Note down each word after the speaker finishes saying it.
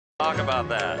Talk about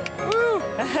that. Woo!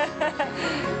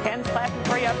 Hands clapping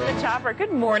for you up in the chopper.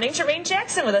 Good morning. Jermaine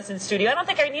Jackson with us in studio. I don't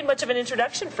think I need much of an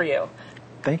introduction for you.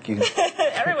 Thank you.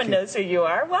 Everyone knows who you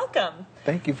are. Welcome.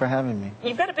 Thank you for having me.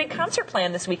 You've got a big concert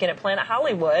planned this weekend at Planet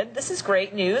Hollywood. This is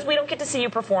great news. We don't get to see you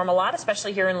perform a lot,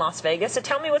 especially here in Las Vegas. So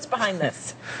tell me what's behind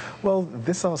this. Well,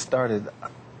 this all started,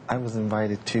 I was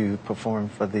invited to perform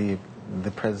for the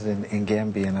president in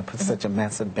Gambia, and I put such a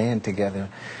massive band together,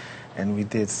 and we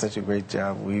did such a great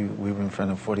job. We were in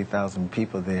front of 40,000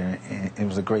 people there, and it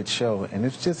was a great show. And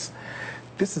it's just,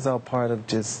 this is all part of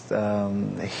just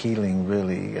healing,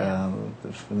 really,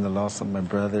 from the loss of my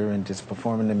brother and just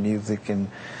performing the music.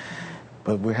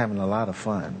 But we're having a lot of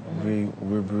fun.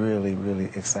 We're really, really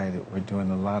excited. We're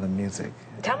doing a lot of music.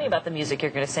 Tell me about the music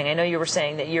you're going to sing. I know you were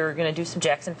saying that you're going to do some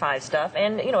Jackson 5 stuff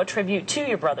and, you know, a tribute to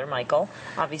your brother, Michael,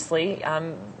 obviously.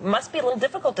 Must be a little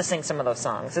difficult to sing some of those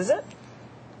songs, is it?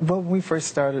 Well, when we first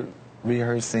started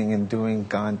rehearsing and doing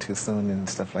Gone Too Soon and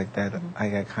stuff like that, I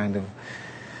got kind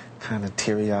of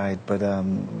teary-eyed. But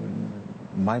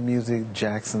my music,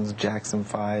 Jackson's, Jackson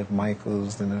 5,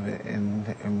 Michael's, and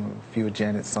a few of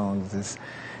Janet's songs,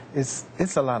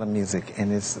 it's a lot of music.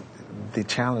 And the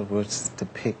challenge was to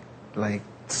pick, like,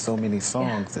 so many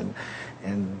songs. And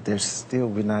there's still,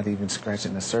 we're not even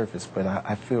scratching the surface. But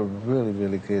I feel really,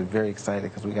 really good, very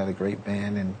excited, because we got a great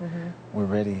band, and we're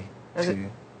ready to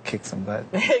kick some butt.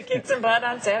 Kick some butt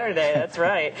on Saturday, that's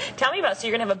right. Tell me about, so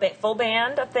you're going to have a full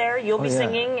band up there, you'll be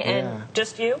singing, and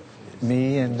just you?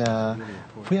 Me and,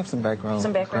 we have some background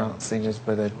singers,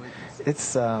 but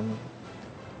it's,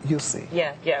 you'll see.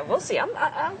 Yeah, we'll see. I'm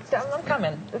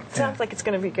coming. It sounds like it's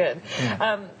going to be good.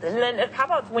 Yeah. And then how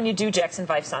about when you do Jackson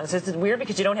 5 songs? It's weird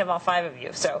because you don't have all 5 of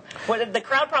you. So the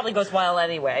crowd probably goes wild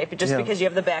anyway, just because you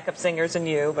have the backup singers and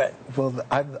you. But well,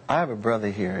 I have a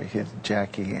brother here, he's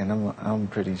Jackie, and I'm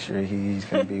pretty sure he's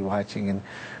going to be watching and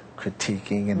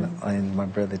critiquing, and my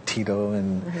brother Tito,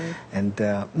 and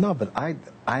no, but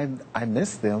I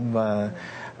miss them.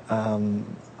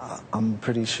 I'm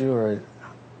pretty sure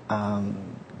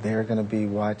they're going to be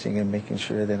watching and making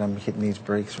sure that I'm hitting these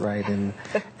breaks right and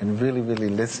really, really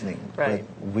listening. Right.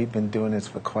 But we've been doing this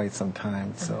for quite some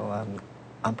time, so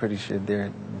I'm pretty sure they're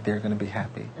going to be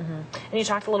happy. And you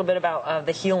talked a little bit about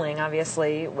the healing,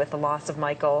 obviously, with the loss of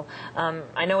Michael.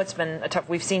 I know it's been a tough.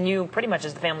 We've seen you pretty much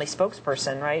as the family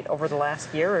spokesperson, right, over the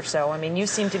last year or so. I mean, you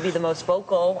seem to be the most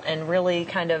vocal and really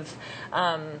kind of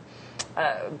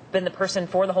been the person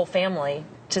for the whole family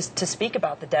to speak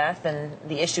about the death and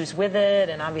the issues with it,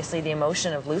 and obviously the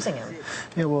emotion of losing him.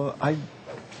 Yeah, well, I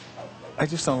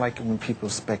just don't like it when people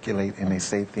speculate and they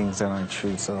say things that aren't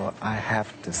true. So I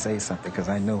have to say something because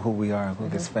I know who we are and who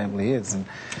this family is,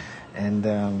 and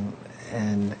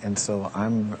so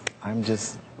I'm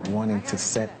just wanting to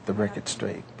set the record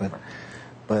straight. But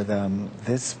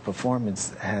this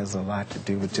performance has a lot to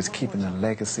do with just keeping the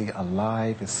legacy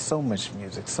alive. It's so much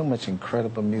music, so much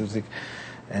incredible music,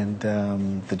 and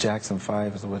the Jackson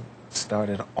 5 is what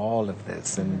started all of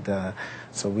this, and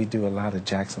so we do a lot of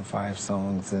Jackson 5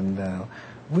 songs, and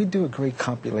we do a great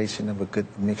compilation of a good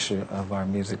mixture of our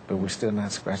music, but we're still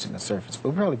not scratching the surface.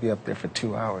 We'll probably be up there for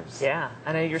 2 hours. Yeah,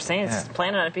 I know you're saying it's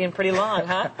planning on it being pretty long,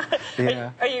 huh?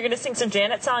 Yeah. Are you going to sing some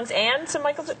Janet songs and some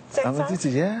Michael Jackson songs?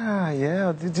 Yeah.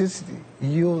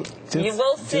 You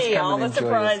will see all the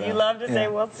surprise. You love to say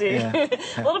we'll see. Yeah.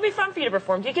 Well, it'll be fun for you to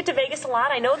perform. Do you get to Vegas a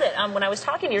lot? I know that when I was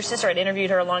talking to your sister, I'd interviewed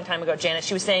her a long time ago, Janet,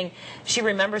 she was saying she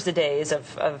remembers the days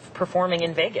of performing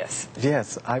in Vegas.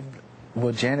 Yes,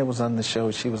 well, Janet was on the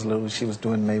show. She was little. She was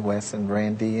doing Mae West and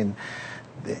Randy and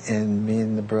me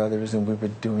and the brothers, and we were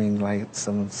doing like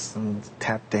some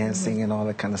tap dancing and all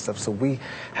that kind of stuff. So we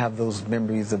have those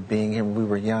memories of being here when we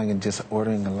were young and just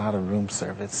ordering a lot of room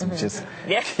service and just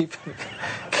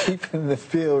keeping the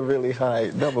feel really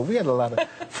high. No, but we had a lot of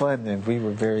fun and we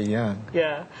were very young.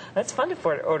 Yeah, that's fun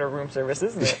to order room service,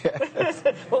 isn't it? Yes.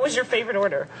 What was your favorite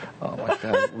order? Oh my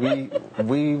God,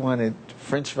 we wanted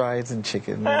French fries and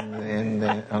chicken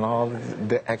and all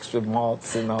the extra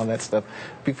malts and all that stuff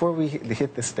before we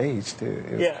hit the stage too.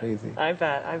 It was crazy. I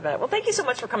bet. Well, thank you so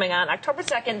much for coming on. October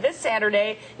 2nd, this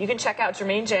Saturday, you can check out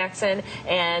Jermaine Jackson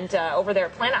and over there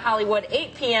at Planet Hollywood,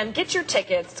 8 p.m. Get your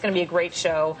tickets. It's going to be a great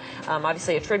show.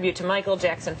 Obviously, a tribute to Michael,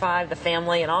 Jackson 5, the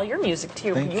family, and all your music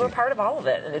too. Thank you. You were part of all of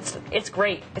it, and it's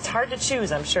great. It's hard to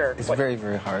choose, I'm sure. It's very,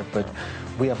 very hard, but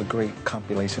we have a great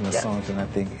compilation of songs, and I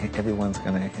think everyone's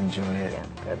going to enjoy it. Yeah,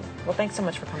 good. Well, thanks so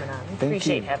much for coming on. We Thank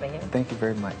appreciate you. having you. Thank you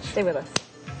very much. Stay with us.